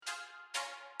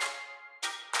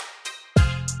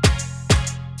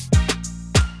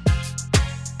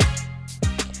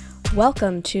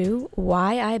Welcome to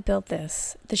Why I Built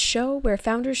This, the show where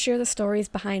founders share the stories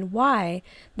behind why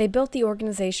they built the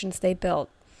organizations they built.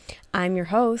 I'm your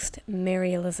host,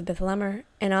 Mary Elizabeth Lemmer,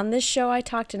 and on this show I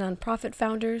talk to nonprofit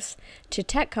founders, to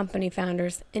tech company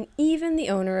founders, and even the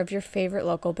owner of your favorite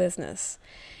local business.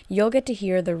 You'll get to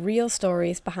hear the real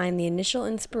stories behind the initial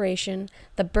inspiration,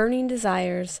 the burning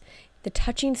desires, the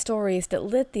touching stories that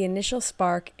lit the initial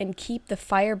spark and keep the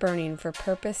fire burning for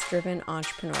purpose-driven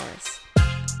entrepreneurs.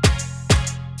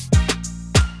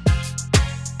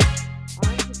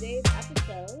 On today's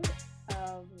episode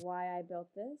of Why I Built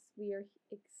This, we are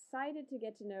excited to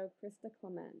get to know Krista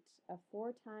Clement, a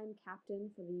four-time captain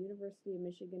for the University of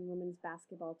Michigan women's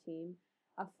basketball team,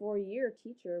 a four-year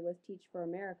teacher with Teach for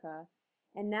America,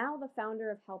 and now the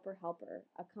founder of Helper Helper,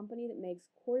 a company that makes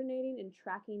coordinating and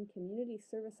tracking community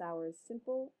service hours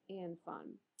simple and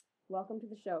fun. Welcome to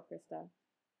the show, Krista.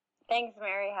 Thanks,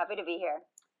 Mary. Happy to be here.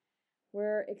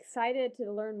 We're excited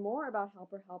to learn more about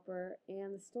Helper Helper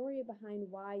and the story behind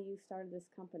why you started this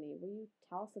company. Will you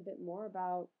tell us a bit more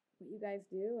about what you guys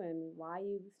do and why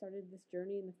you started this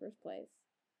journey in the first place?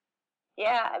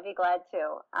 Yeah, I'd be glad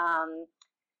to.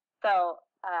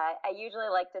 I usually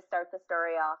like to start the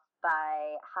story off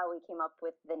by how we came up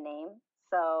with the name.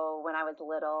 So when I was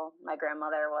little, my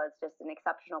grandmother was just an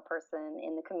exceptional person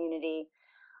in the community,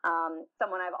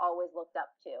 someone I've always looked up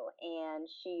to, and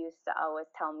she used to always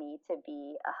tell me to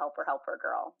be a helper helper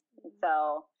girl. Mm-hmm.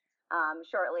 So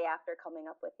shortly after coming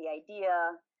up with the idea,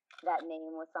 that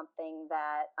name was something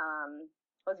that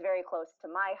was very close to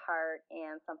my heart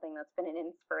and something that's been an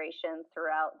inspiration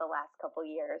throughout the last couple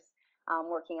years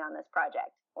working on this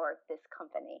project or this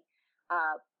company.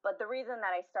 But the reason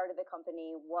that I started the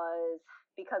company was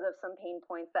because of some pain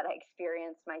points that I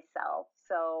experienced myself.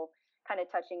 So kind of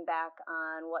touching back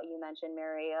on what you mentioned,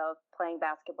 Mary, of playing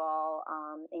basketball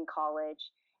in college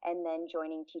and then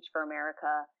joining Teach for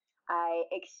America, I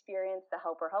experienced the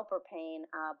helper pain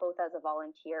both as a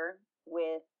volunteer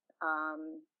with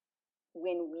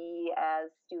when we as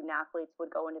student athletes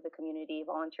would go into the community,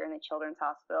 volunteer in the Children's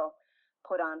Hospital,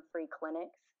 put on free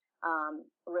clinics,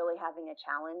 really having a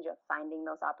challenge of finding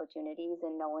those opportunities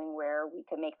and knowing where we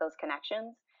could make those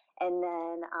connections. And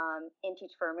then in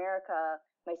Teach for America,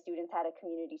 my students had a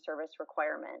community service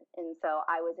requirement. And so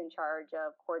I was in charge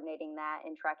of coordinating that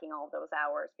and tracking all of those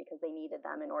hours because they needed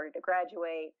them in order to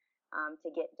graduate, to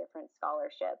get different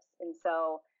scholarships. And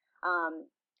so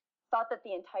thought that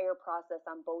the entire process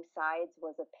on both sides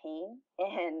was a pain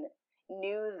and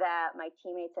knew that my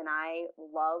teammates and I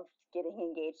loved getting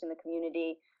engaged in the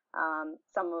community.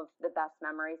 Some of the best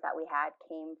memories that we had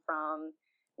came from,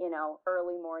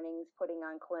 early mornings putting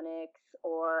on clinics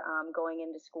or going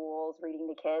into schools, reading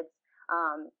to kids,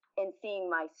 and seeing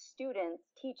my students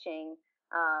teaching,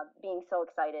 being so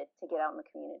excited to get out in the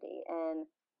community. And,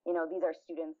 these are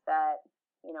students that,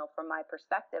 from my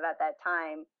perspective at that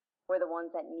time, were the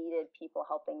ones that needed people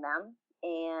helping them.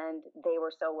 And they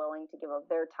were so willing to give up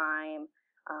their time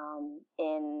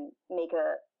and make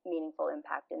a meaningful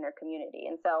impact in their community.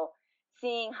 And so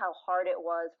seeing how hard it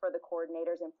was for the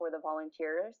coordinators and for the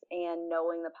volunteers and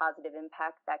knowing the positive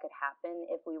impact that could happen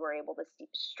if we were able to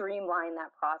streamline that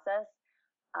process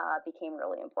became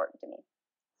really important to me.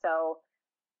 So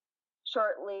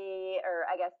shortly, or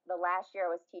I guess the last year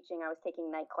I was teaching, I was taking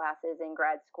night classes in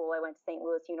grad school. I went to St.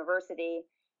 Louis University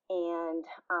and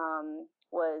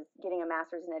was getting a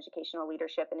master's in educational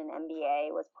leadership and an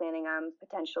MBA, was planning on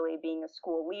potentially being a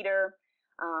school leader.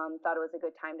 Thought it was a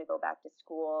good time to go back to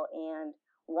school and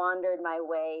wandered my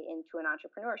way into an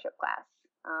entrepreneurship class.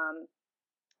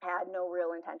 Had no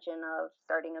real intention of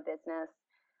starting a business,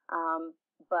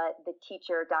 but the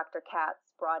teacher, Dr.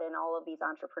 Katz, brought in all of these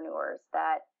entrepreneurs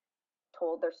that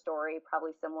told their story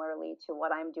probably similarly to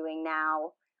what I'm doing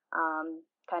now,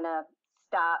 kind of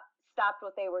stopped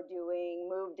what they were doing,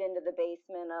 moved into the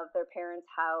basement of their parents'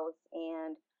 house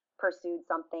and pursued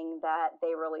something that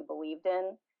they really believed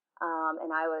in. And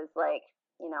I was like,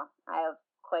 I have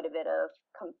quite a bit of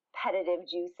competitive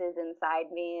juices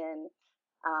inside me and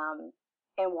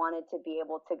wanted to be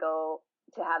able to go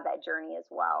to have that journey as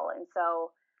well. And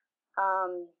so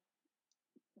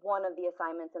one of the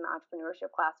assignments in the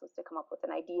entrepreneurship class was to come up with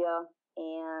an idea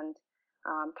and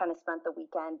kind of spent the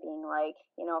weekend being like,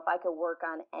 if I could work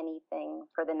on anything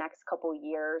for the next couple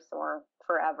years or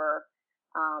forever,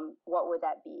 what would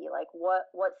that be? Like, what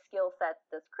skill sets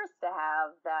does Krista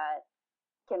have that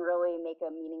can really make a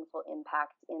meaningful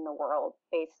impact in the world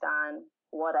based on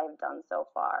what I've done so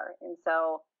far? And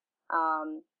so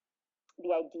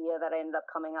the idea that I ended up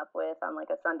coming up with on like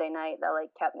a Sunday night that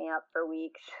like kept me up for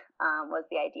weeks was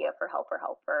the idea for Helper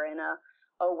Helper. And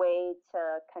a a way to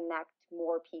connect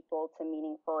more people to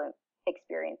meaningful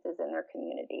experiences in their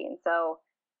community. And so,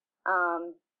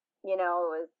 it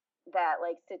was that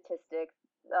like statistics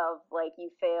of like you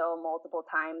fail multiple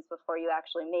times before you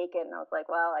actually make it. And I was like,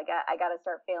 well, I got to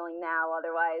start failing now.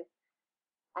 Otherwise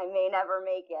I may never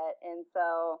make it. And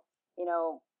so,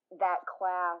 that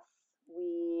class,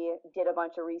 we did a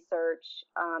bunch of research,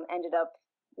 ended up,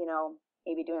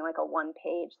 maybe doing like a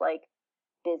 1-page, like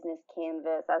business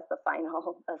canvas as the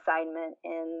final assignment.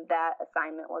 And that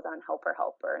assignment was on Helper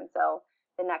Helper. And so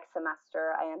the next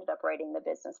semester I ended up writing the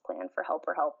business plan for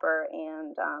Helper Helper,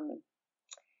 and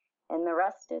the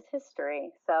rest is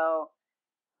history. So,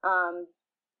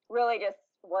 really just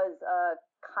was a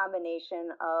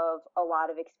combination of a lot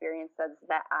of experiences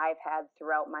that I've had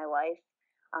throughout my life,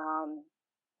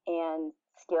 and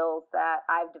skills that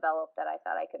I've developed that I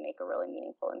thought I could make a really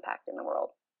meaningful impact in the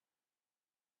world.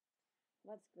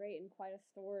 That's great and quite a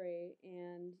story.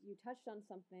 And you touched on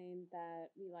something that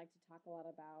we like to talk a lot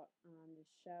about on this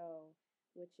show,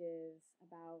 which is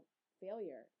about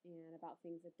failure and about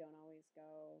things that don't always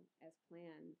go as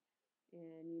planned.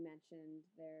 And you mentioned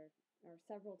there are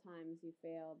several times you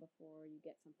fail before you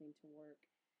get something to work.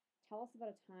 Tell us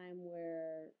about a time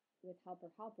where, with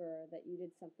Helper Helper, that you did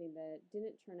something that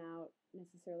didn't turn out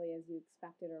necessarily as you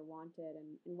expected or wanted,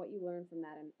 and what you learned from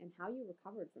that, and how you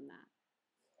recovered from that.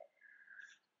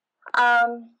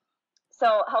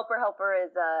 So Helper Helper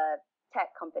is a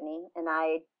tech company, and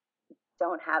I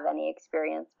don't have any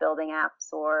experience building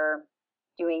apps or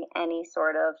doing any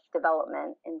sort of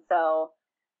development. And so,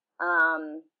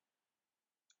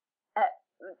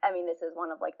 this is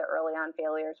one of like the early on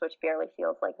failures, which barely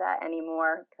feels like that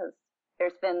anymore because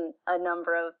there's been a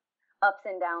number of ups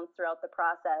and downs throughout the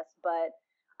process. But,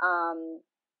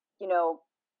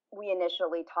 we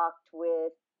initially talked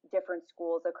with different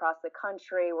schools across the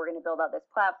country. We're going to build out this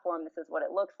platform. This is what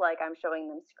it looks like. I'm showing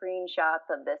them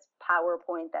screenshots of this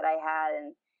PowerPoint that I had.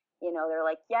 And, they're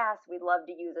like, yes, we'd love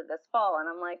to use it this fall. And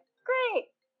I'm like,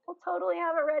 great, we'll totally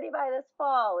have it ready by this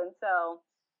fall. And so,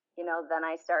 then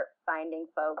I start finding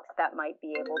folks that might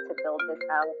be able to build this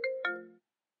out.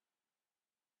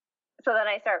 So then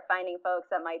I start finding folks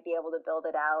that might be able to build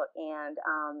it out. And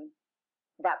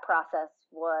that process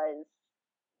was,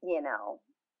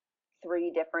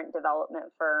 3 different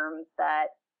development firms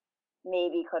that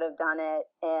maybe could have done it,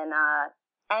 and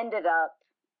ended up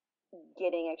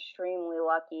getting extremely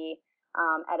lucky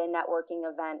at a networking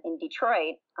event in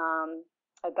Detroit.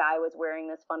 A guy was wearing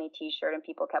this funny t-shirt and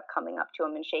people kept coming up to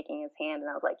him and shaking his hand, and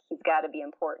I was like, he's got to be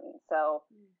important. So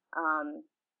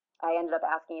I ended up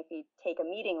asking if he'd take a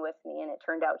meeting with me, and it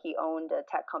turned out he owned a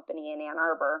tech company in Ann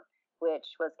Arbor, which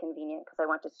was convenient because I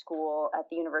went to school at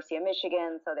the University of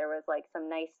Michigan, so there was like some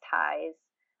nice ties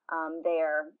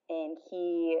there. And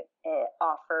he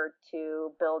offered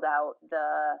to build out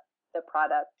the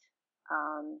product,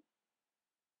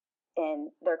 and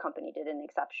their company did an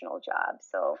exceptional job.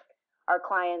 So our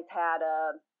clients had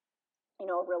a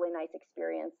really nice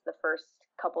experience the first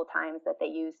couple times that they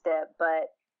used it, but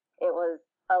it was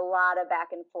a lot of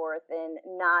back and forth and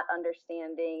not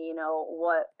understanding,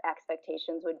 what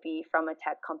expectations would be from a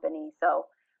tech company. So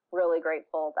really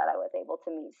grateful that I was able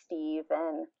to meet Steve,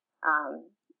 and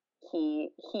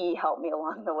he helped me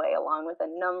along the way, along with a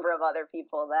number of other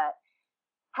people that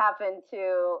happened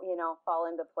to, fall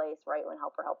into place right when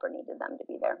Helper Helper needed them to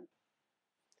be there.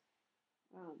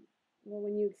 Well,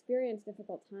 when you experience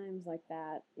difficult times like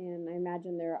that, and I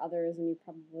imagine there are others, and you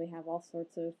probably have all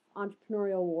sorts of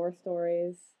entrepreneurial war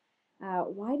stories,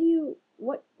 why do you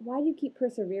keep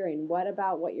persevering? What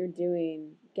about what you're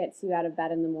doing gets you out of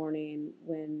bed in the morning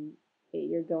when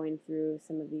you're going through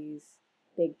some of these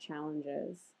big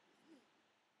challenges?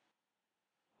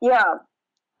 Yeah.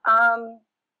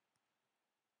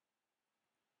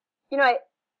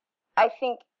 I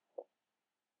think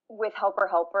with Helper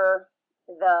Helper,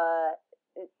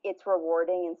 it's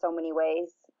rewarding in so many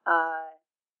ways,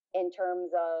 in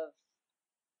terms of,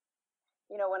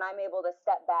 when I'm able to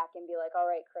step back and be like, all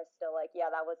right, Krista, like, yeah,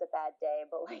 that was a bad day,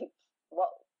 but like,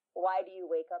 why do you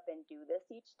wake up and do this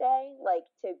each day? Like,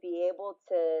 to be able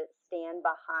to stand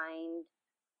behind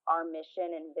our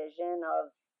mission and vision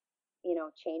of,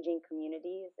 changing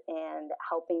communities and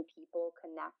helping people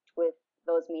connect with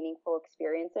those meaningful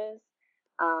experiences.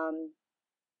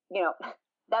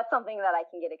 That's something that I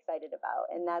can get excited about.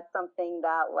 And that's something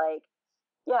that, like,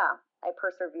 yeah, I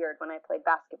persevered when I played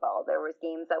basketball. There was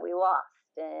games that we lost,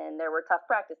 and there were tough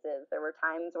practices. There were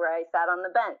times where I sat on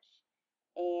the bench,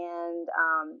 and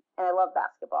I love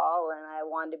basketball, and I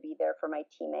wanted to be there for my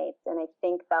teammates. And I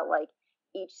think that, like,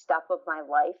 each step of my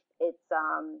life, it's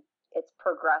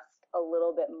progressed a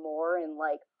little bit more in,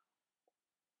 like,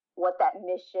 what that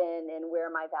mission and where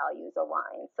my values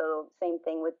align. So same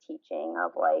thing with teaching,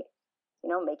 of like,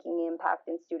 making an impact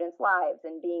in students' lives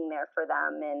and being there for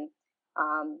them, and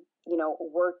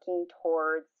working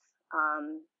towards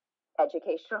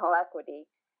educational equity.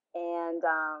 And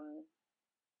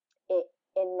it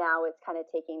and now it's kind of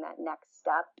taking that next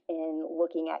step in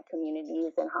looking at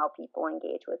communities and how people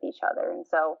engage with each other. And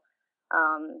so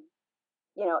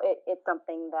it's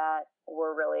something that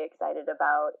we're really excited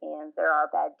about, and there are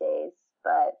bad days,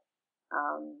 but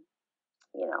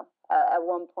at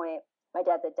one point, my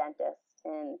dad's a dentist,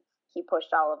 and he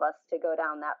pushed all of us to go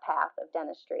down that path of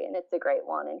dentistry, and it's a great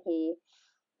one. And he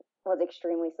was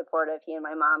extremely supportive. He and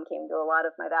my mom came to a lot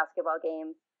of my basketball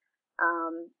games.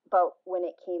 But when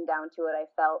it came down to it, I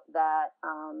felt that,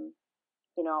 on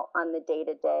the day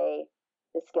to day,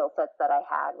 the skill sets that I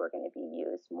had were going to be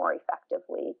used more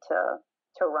effectively to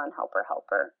run Helper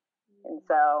Helper. And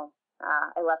so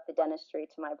I left the dentistry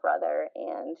to my brother,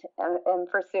 and am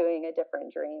pursuing a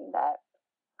different dream that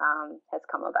has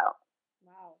come about.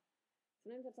 Wow.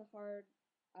 Sometimes that's a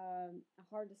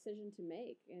hard decision to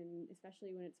make, and especially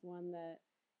when it's one that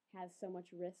has so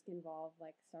much risk involved,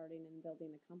 like starting and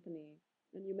building a company.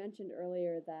 And you mentioned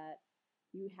earlier that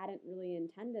you hadn't really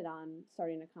intended on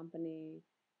starting a company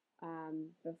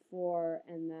before,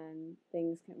 and then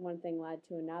one thing led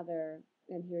to another,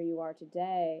 and here you are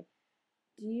today.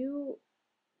 Do you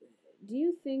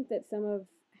think that some of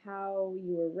how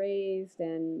you were raised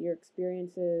and your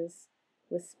experiences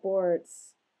with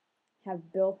sports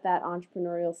have built that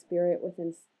entrepreneurial spirit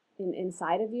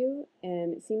inside of you?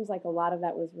 And it seems like a lot of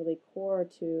that was really core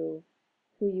to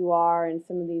who you are and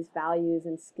some of these values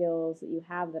and skills that you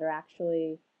have that are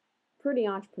actually pretty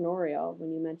entrepreneurial,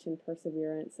 when you mentioned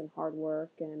perseverance and hard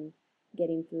work and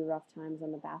getting through rough times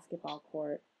on the basketball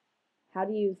court. How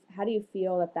do you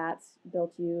feel that that's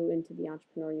built you into the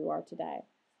entrepreneur you are today?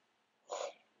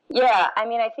 Yeah, I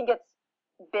mean, I think it's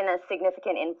been a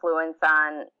significant influence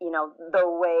on, the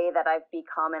way that I've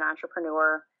become an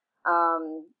entrepreneur.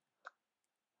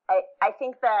 I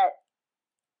think that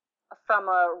from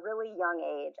a really young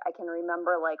age, I can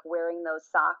remember like wearing those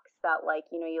socks that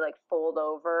like, you like fold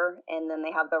over and then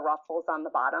they have the ruffles on the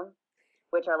bottom,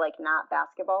 which are like not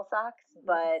basketball socks.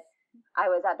 But I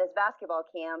was at this basketball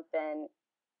camp, and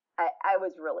I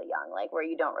was really young, like where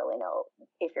you don't really know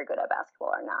if you're good at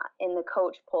basketball or not. And the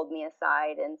coach pulled me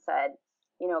aside and said,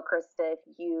 Krista, if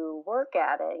you work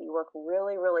at it, you work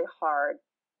really, really hard,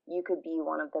 you could be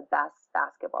one of the best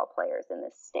basketball players in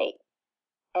this state.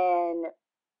 And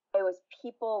it was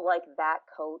people like that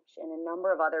coach and a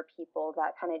number of other people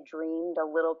that kind of dreamed a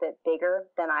little bit bigger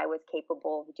than I was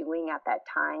capable of doing at that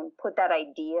time, put that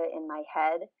idea in my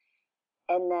head.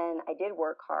 And then I did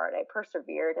work hard. I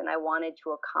persevered, and I wanted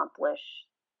to accomplish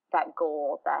that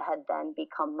goal that had then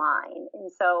become mine.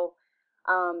 And so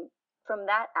from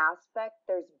that aspect,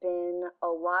 there's been a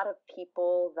lot of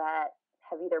people that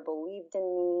have either believed in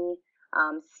me,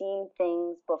 seen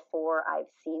things before I've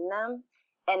seen them,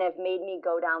 and have made me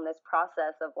go down this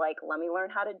process of like, let me learn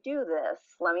how to do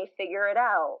this. Let me figure it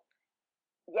out.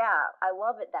 Yeah, I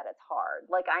love it that it's hard.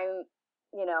 Like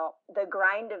the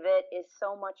grind of it is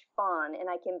so much fun, and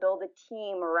I can build a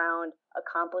team around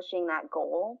accomplishing that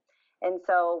goal. And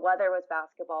so whether it was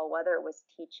basketball, whether it was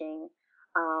teaching,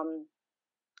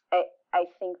 I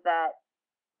think that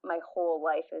my whole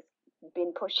life has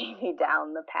been pushing me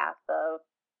down the path of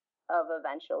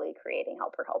eventually creating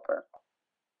Helper Helper.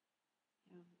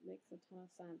 Yeah, it makes a ton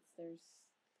of sense.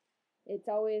 It's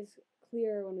always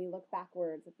clear when we look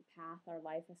backwards at the path our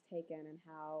life has taken and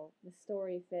how the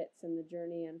story fits and the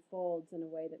journey unfolds in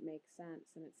a way that makes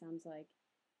sense. And it sounds like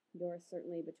yours,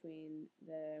 certainly between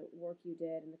the work you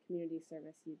did and the community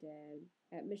service you did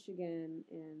at Michigan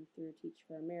and through Teach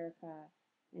for America,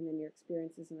 and then your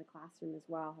experiences in the classroom as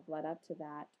well, have led up to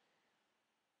that.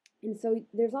 And so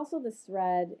there's also this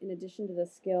thread, in addition to the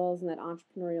skills and that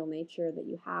entrepreneurial nature that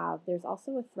you have, there's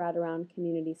also a thread around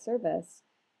community service.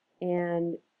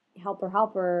 And Helper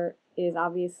Helper is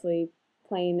obviously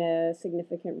playing a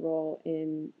significant role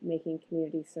in making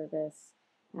community service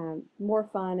more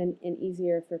fun and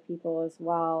easier for people as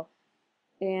well.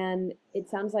 And it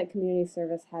sounds like community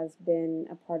service has been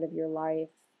a part of your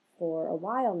life for a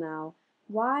while now.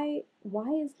 Why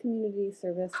is community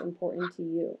service important to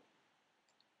you?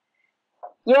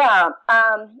 Yeah.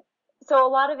 So a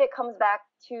lot of it comes back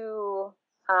to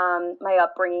my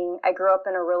upbringing. I grew up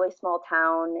in a really small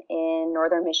town in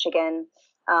northern Michigan.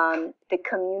 The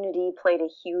community played a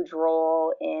huge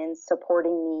role in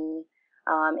supporting me,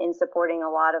 in supporting a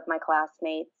lot of my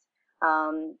classmates.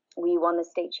 We won the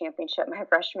state championship my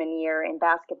freshman year in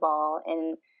basketball,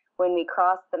 and when we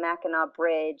crossed the Mackinac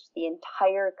Bridge, the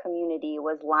entire community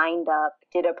was lined up,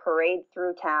 did a parade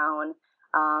through town.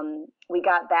 We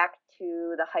got back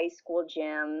to the high school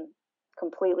gym,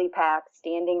 completely packed,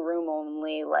 standing room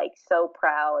only, like so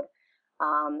proud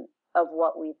of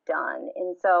what we've done.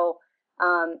 And so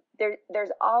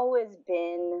there's always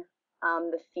been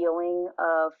the feeling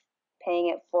of paying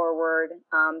it forward,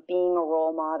 being a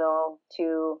role model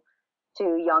to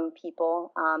young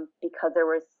people, because there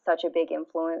was such a big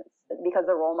influence, because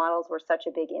the role models were such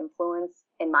a big influence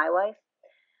in my life.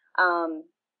 And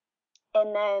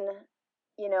then,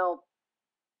 you know,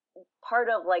 part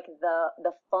of like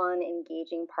the fun,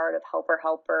 engaging part of Helper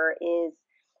Helper is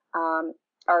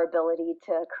our ability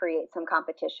to create some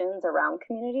competitions around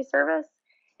community service.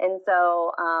 And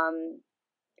so,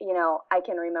 you know, I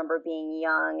can remember being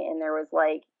young and there was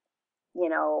like, you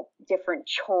know, different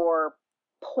chore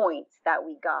points that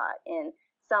we got. And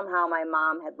somehow my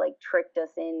mom had like tricked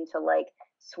us into like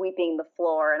sweeping the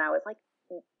floor. And I was like,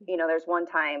 you know, there's one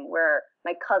time where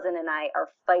my cousin and I are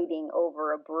fighting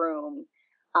over a broom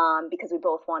because we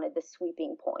both wanted the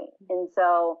sweeping point. And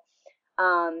so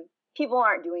people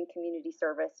aren't doing community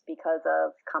service because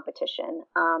of competition.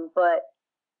 But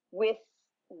with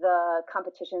the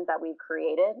competitions that we've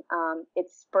created,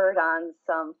 it's spurred on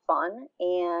some fun,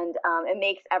 and it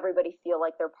makes everybody feel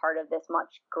like they're part of this much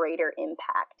greater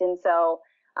impact. And so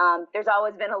there's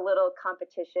always been a little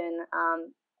competition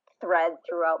thread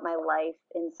throughout my life.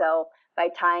 And so by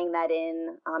tying that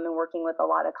in and working with a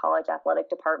lot of college athletic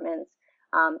departments,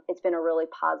 it's been a really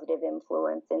positive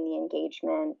influence in the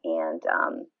engagement and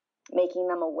making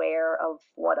them aware of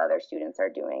what other students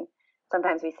are doing.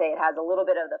 Sometimes we say it has a little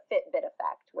bit of the Fitbit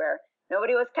effect, where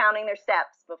nobody was counting their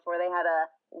steps before they had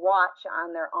a watch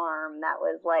on their arm that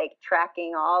was like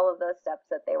tracking all of the steps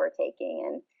that they were taking.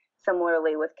 And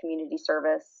similarly with community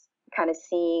service, kind of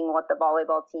seeing what the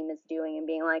volleyball team is doing and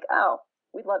being like, oh,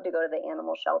 we'd love to go to the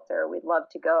animal shelter. We'd love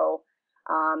to go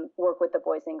work with the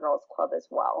Boys and Girls Club as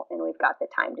well. And we've got the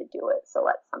time to do it. So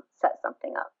let's set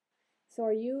something up. So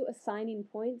are you assigning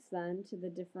points then to the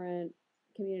different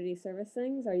community service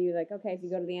things? Are you like, okay, if you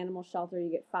go to the animal shelter, you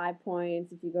get 5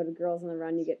 points. If you go to Girls on the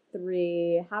Run, you get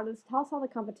 3. Tell us how the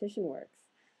competition works.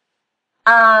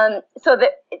 So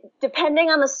that depending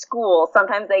on the school,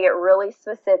 sometimes they get really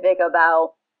specific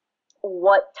about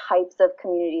what types of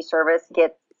community service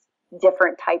gets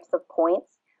different types of points.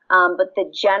 But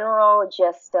the general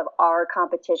gist of our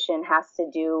competition has to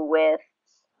do with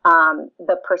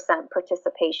the percent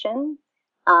participation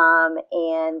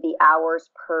and the hours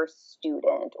per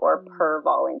student or per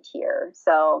volunteer.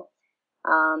 So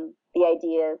the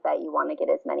idea is that you want to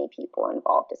get as many people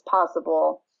involved as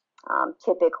possible.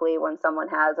 Typically, when someone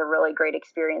has a really great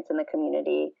experience in the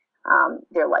community,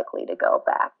 they're likely to go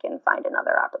back and find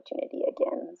another opportunity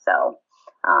again. So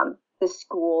the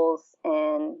schools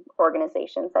and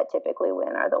organizations that typically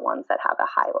win are the ones that have a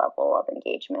high level of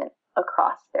engagement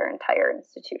across their entire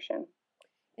institution.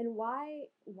 And why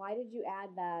did you add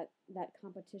that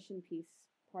competition piece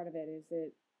part of it?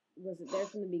 Was it there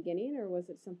from the beginning, or was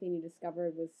it something you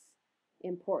discovered was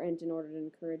important in order to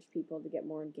encourage people to get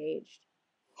more engaged?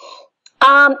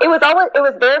 It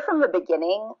was there from the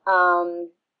beginning.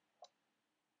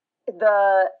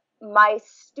 My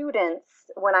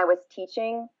students, when I was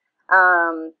teaching,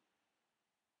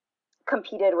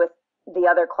 competed with the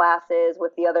other classes,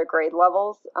 with the other grade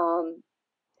levels, and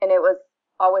it was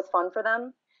always fun for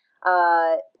them.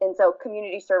 And so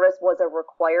community service was a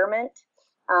requirement,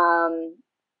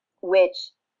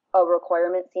 which a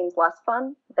requirement seems less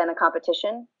fun than a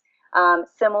competition.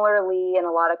 Similarly, in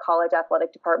a lot of college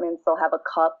athletic departments, they'll have a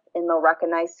cup and they'll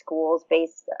recognize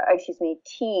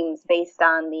teams based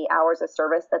on the hours of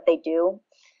service that they do.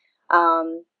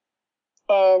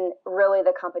 And really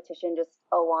the competition just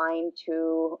aligned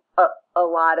to a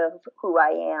lot of who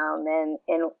I am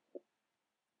and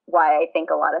why I think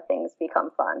a lot of things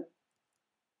become fun.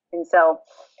 And so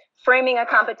framing a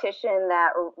competition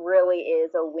that really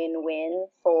is a win-win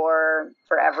for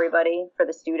everybody, for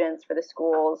the students, for the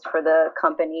schools, for the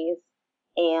companies,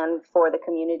 and for the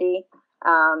community,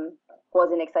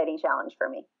 was an exciting challenge for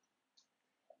me.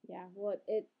 Yeah, well,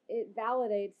 it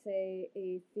validates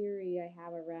a theory I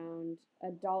have around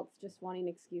adults just wanting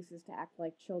excuses to act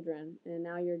like children, and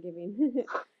now you're giving,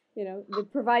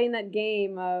 providing that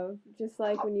game of, just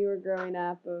like when you were growing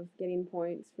up, of getting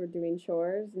points for doing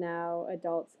chores. Now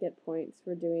adults get points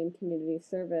for doing community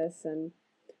service, and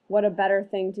what a better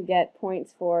thing to get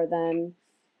points for than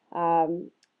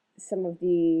some of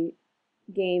the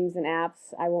games and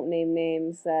apps, I won't name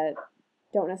names, that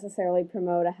don't necessarily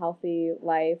promote a healthy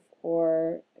life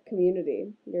or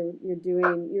community.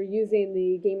 You're using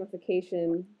the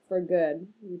gamification for good,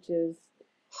 which is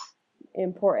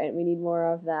important. We need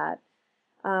more of that.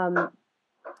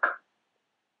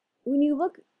 When you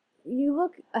look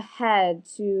ahead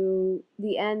to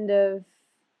the end of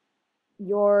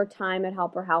your time at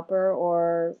Helper Helper,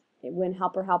 or when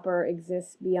Helper Helper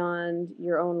exists beyond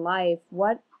your own life,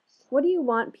 what do you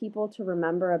want people to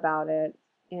remember about it,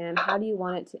 and how do you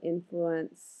want it to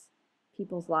influence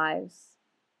people's lives?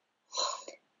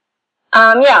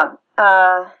 Yeah,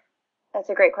 that's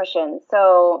a great question.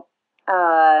 So,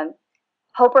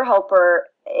 Helper Helper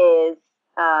is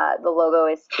the logo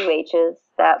is two H's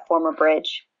that form a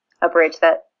bridge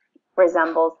that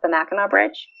resembles the Mackinac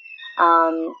Bridge.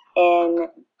 And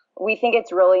we think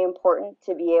it's really important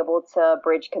to be able to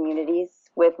bridge communities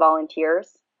with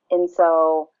volunteers. And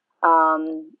so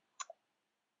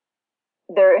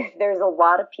there's a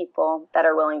lot of people that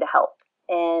are willing to help.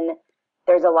 And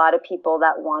there's a lot of people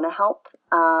that want to help.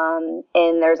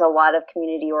 And there's a lot of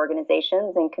community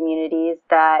organizations and communities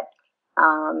that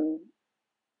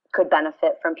could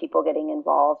benefit from people getting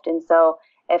involved. And so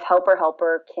if Helper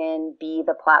Helper can be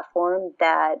the platform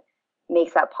that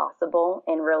makes that possible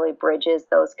and really bridges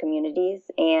those communities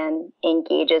and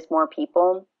engages more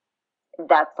people,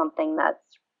 that's something that's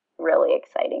really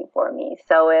exciting for me.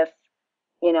 So if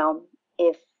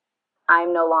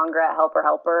I'm no longer at Helper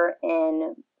Helper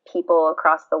and people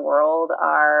across the world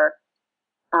are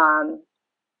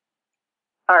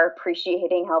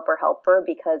appreciating Helper Helper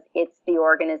because it's the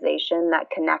organization that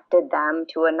connected them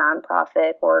to a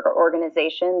nonprofit or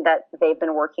organization that they've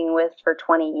been working with for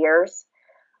 20 years.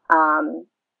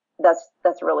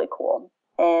 That's really cool.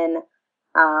 And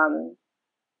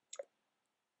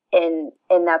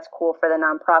that's cool for the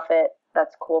nonprofit.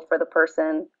 That's cool for the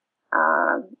person.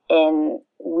 And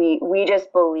we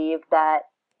just believe that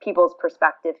people's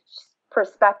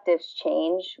perspectives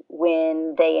change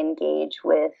when they engage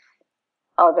with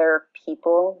other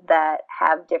people that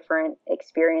have different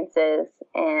experiences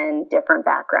and different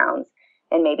backgrounds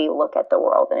and maybe look at the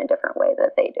world in a different way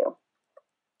that they do.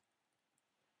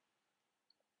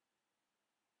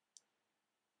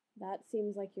 That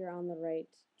seems like you're on the right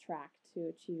track to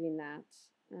achieving that.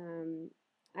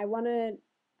 I want to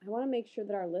make sure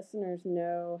that our listeners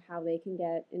know how they can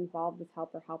get involved with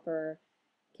Helper Helper.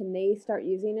 Can they start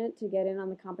using it to get in on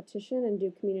the competition and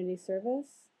do community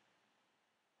service?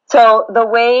 So the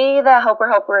way that Helper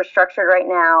Helper is structured right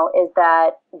now is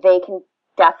that they can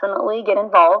definitely get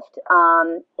involved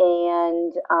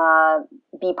and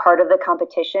be part of the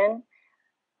competition.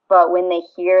 But when they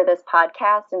hear this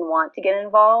podcast and want to get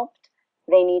involved,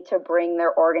 they need to bring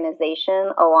their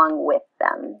organization along with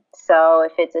them. So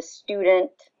if it's a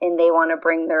student and they want to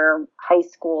bring their high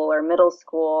school or middle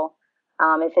school,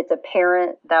 if it's a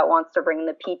parent that wants to bring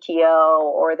the PTO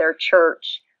or their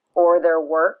church or their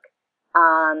work,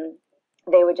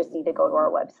 they would just need to go to our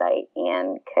website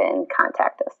and can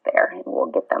contact us there, and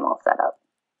we'll get them all set up.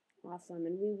 Awesome.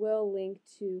 And we will link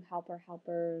to Helper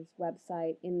Helper's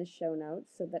website in the show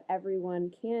notes so that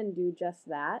everyone can do just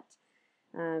that.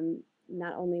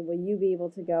 Not only will you be able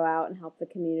to go out and help the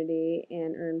community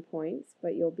and earn points,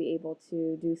 but you'll be able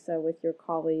to do so with your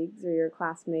colleagues or your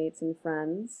classmates and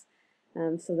friends,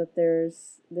 so that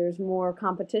there's more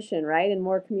competition, right? And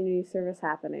more community service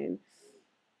happening.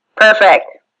 Perfect.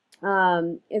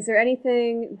 Is there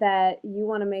anything that you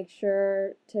want to make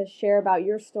sure to share about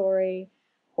your story,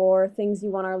 or things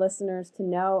you want our listeners to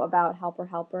know about Helper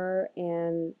Helper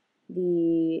and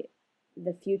the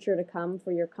future to come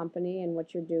for your company and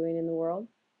what you're doing in the world?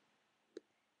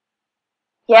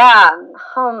 Yeah.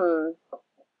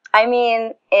 I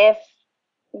mean, if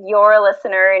you're a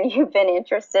listener and you've been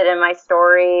interested in my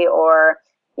story, or,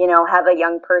 have a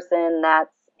young person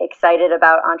that's excited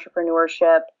about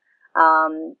entrepreneurship,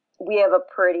 we have a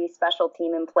pretty special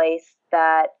team in place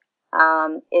that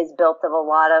is built of a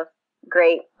lot of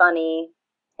great, funny,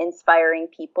 inspiring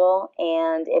people.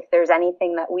 And if there's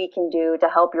anything that we can do to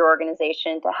help your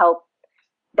organization, to help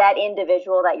that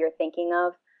individual that you're thinking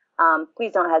of,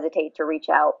 please don't hesitate to reach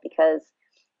out, because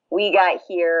we got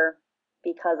here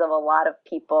because of a lot of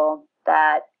people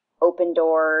that opened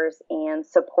doors and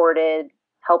supported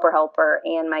Helper Helper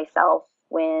and myself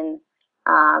when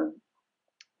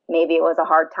maybe it was a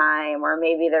hard time, or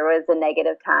maybe there was a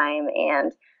negative time.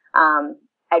 And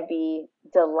I'd be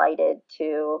delighted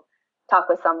to talk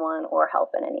with someone or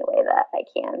help in any way that I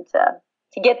can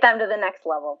to get them to the next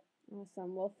level.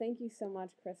 Awesome. Well, thank you so much,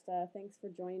 Krista. Thanks for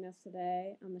joining us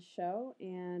today on the show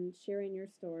and sharing your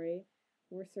story.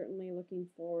 We're certainly looking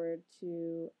forward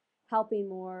to helping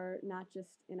more, not just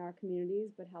in our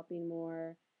communities, but helping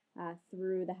more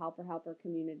through the Helper Helper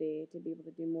community to be able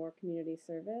to do more community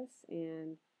service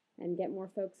and get more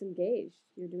folks engaged.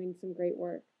 You're doing some great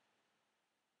work.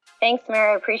 Thanks,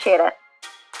 Mary. I appreciate it.